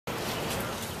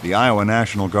The Iowa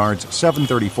National Guard's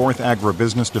 734th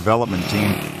Agribusiness Development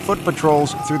Team foot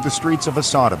patrols through the streets of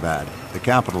Asadabad, the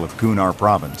capital of Kunar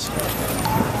Province.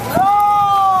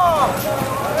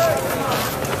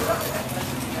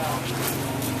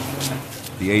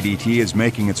 The ADT is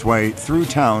making its way through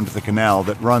town to the canal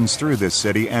that runs through this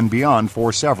city and beyond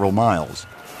for several miles.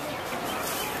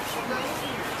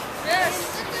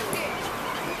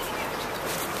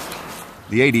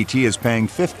 The ADT is paying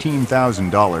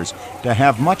 $15,000 to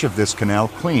have much of this canal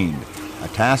cleaned, a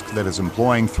task that is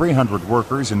employing 300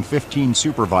 workers and 15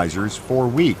 supervisors for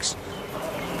weeks.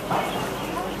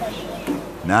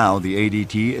 Now the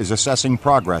ADT is assessing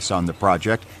progress on the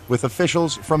project with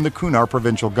officials from the Kunar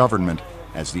provincial government,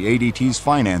 as the ADT's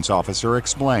finance officer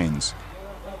explains.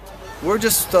 We're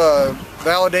just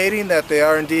validating that they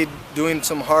are indeed doing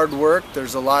some hard work.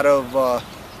 There's a lot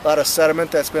of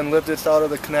sediment that's been lifted out of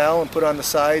the canal and put on the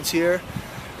sides here,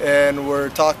 and we're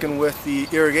talking with the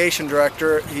irrigation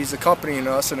director. He's accompanying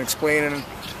us and explaining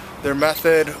their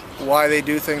method, why they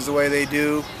do things the way they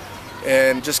do,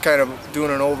 and just kind of doing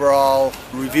an overall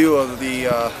review of the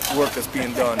work that's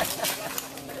being done.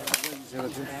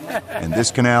 And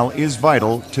this canal is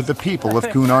vital to the people of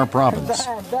Kunar Province.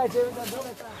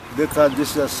 Because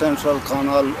this is a central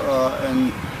canal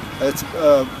and it's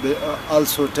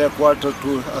also take water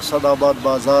to Asadabad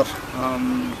Bazaar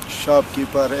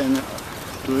shopkeeper, and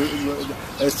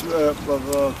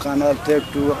canal take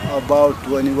to about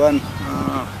 21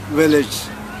 village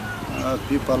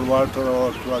people water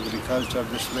or to agriculture.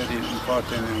 This is very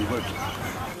important and good.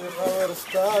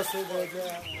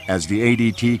 As the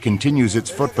ADT continues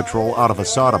its foot patrol out of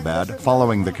Asadabad,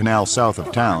 following the canal south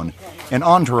of town, an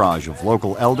entourage of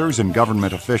local elders and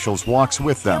government officials walks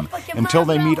with them until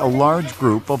they meet a large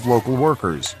group of local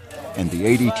workers. And the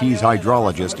ADT's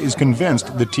hydrologist is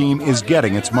convinced the team is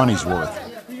getting its money's worth.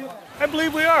 I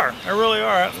believe we are. I really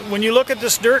are. When you look at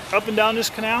this dirt up and down this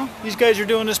canal, these guys are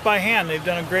doing this by hand. They've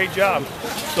done a great job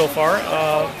so far.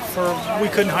 We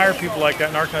couldn't hire people like that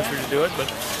in our country to do it, but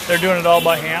they're doing it all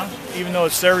by hand. Even though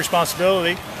it's their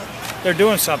responsibility, they're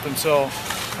doing something. So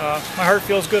my heart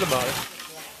feels good about it.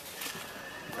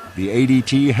 The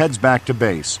ADT heads back to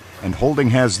base, and Holding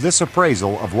has this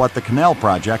appraisal of what the canal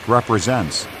project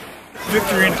represents.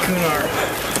 Victory in Kunar.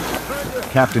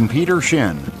 Captain Peter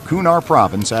Shin, Kunar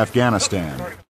Province, Afghanistan.